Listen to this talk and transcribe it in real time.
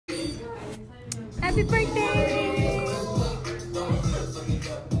Happy birthday!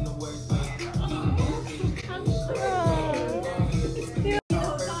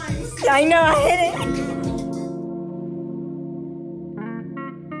 I know, I hit it.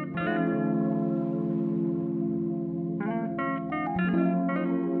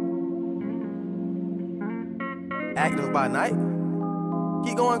 Active by night?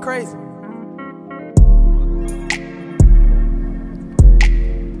 Keep going crazy.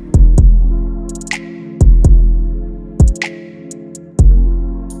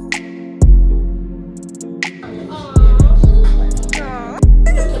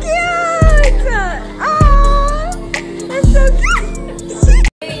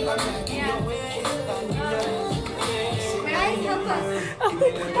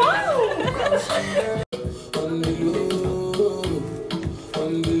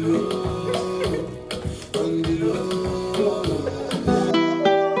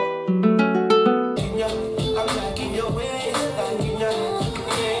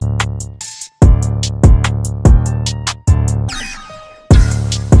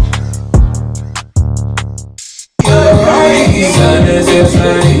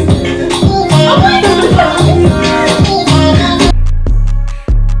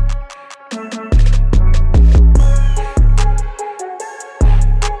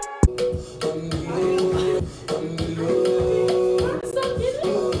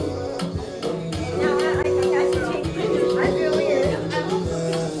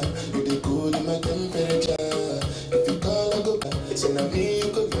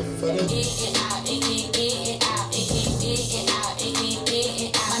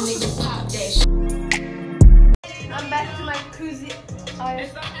 I'm back to my koozie.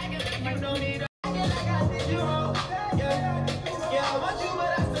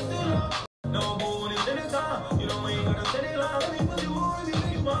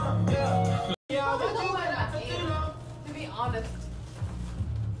 To be honest.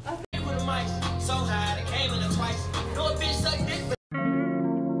 So high, they came in twice. No bitch suck dick.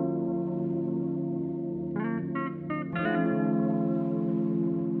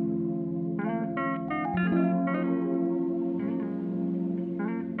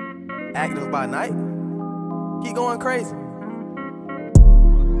 Active by night? Keep going crazy.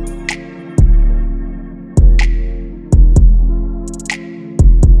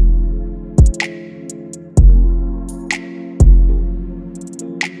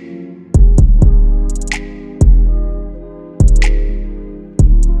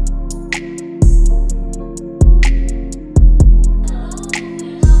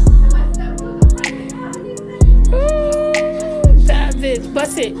 That bitch,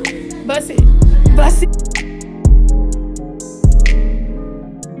 bust it. Bust it. Bust it.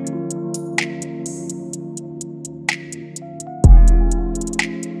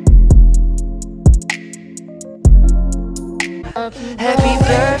 Happy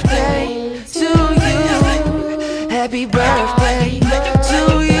birthday to you. Happy birthday to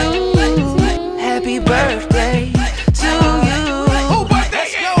you. Happy birthday to you. Who birthday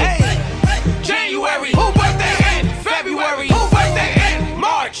in January? Who birthday in February? Who birthday in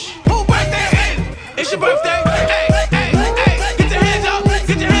March? Who birthday in? It's your birthday. Hey, hey, hey. Get your hands up.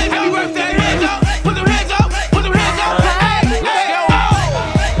 Get your hands up. Happy birthday. Hands up. Put them hands up. Put them hands up. Hey, hey, oh.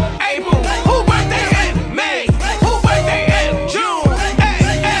 April. Who birthday in May? Who birthday in June? Hey,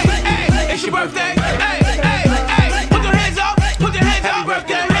 hey, hey. It's your birthday. Hey, hey, hey. Put them hands up. Put your hands up. Happy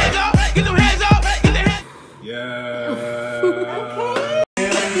birthday. Hands up. Get them hands up. Get their hands. Yeah.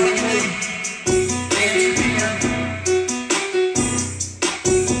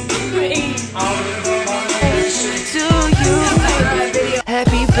 To you.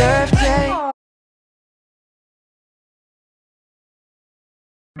 Happy birthday.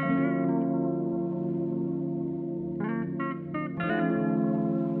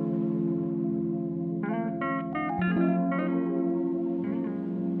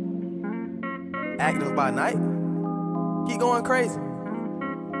 Active by night? Keep going crazy.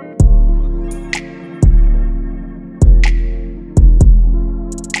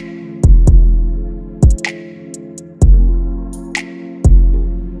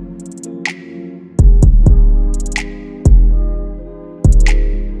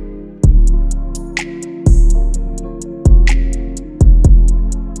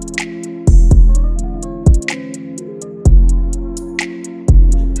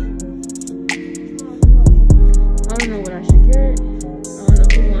 I don't know what I should get. I don't know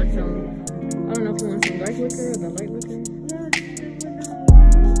if you want some. I don't know if you want some dark liquor or the light liquor.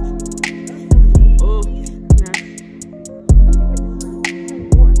 Oh, nah.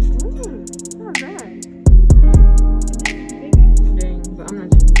 Not bad. Dang, but I'm not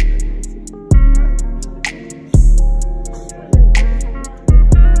drinking.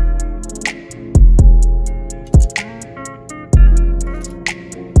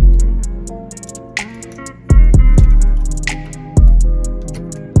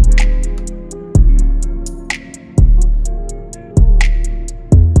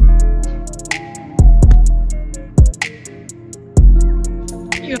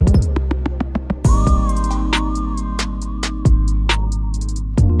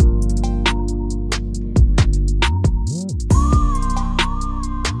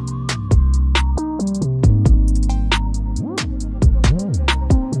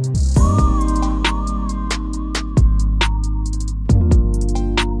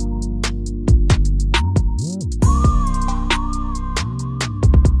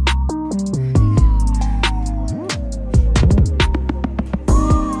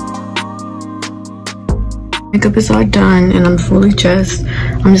 makeup is all done and I'm fully dressed.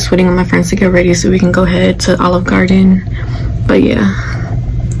 I'm just waiting on my friends to get ready so we can go ahead to Olive Garden. But yeah,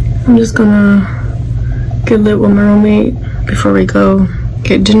 I'm just gonna get lit with my roommate before we go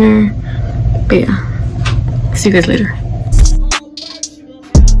get dinner. But yeah, see you guys later.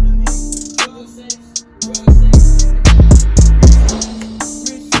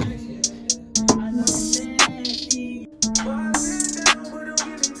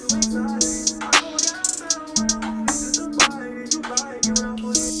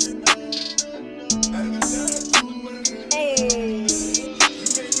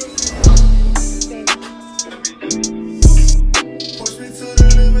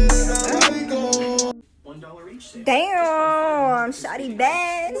 Damn, shawty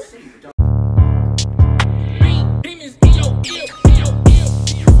bad.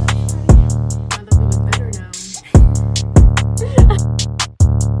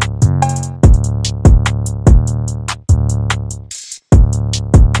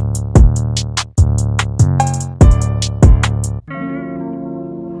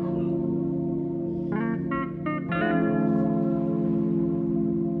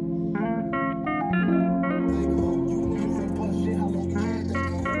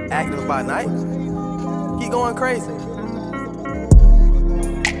 Active by night. Keep going crazy.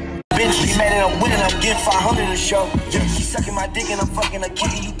 Bitch, she mad that I'm winning, I'm getting 500 a show. She sucking my dick and I'm fucking a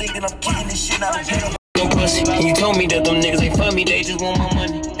kitty. You thinking I'm kicking this shit out of jail? No pussy. And you told me that them niggas ain't for me, they just want my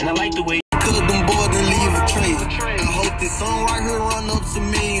money. And I like the way Cook them boys and leave a tray. I hope this song right here run up to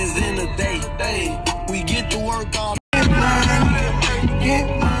millions in a day. Hey, we get to work all get money, get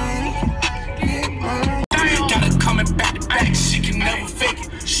money, get money. got it coming back to back, she can never fake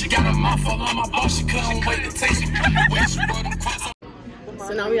it. She got a mouth all on my boss, she couldn't wait to taste it.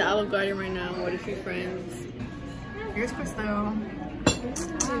 So now we're at Olive Garden right now. I'm with a few friends. Here's Crystal.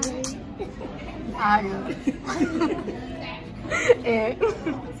 Hi. And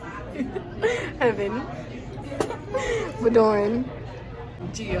Evan. Badoran.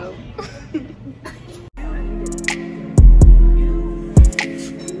 Gio.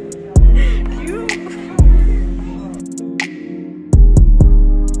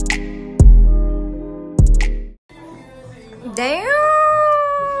 Damn.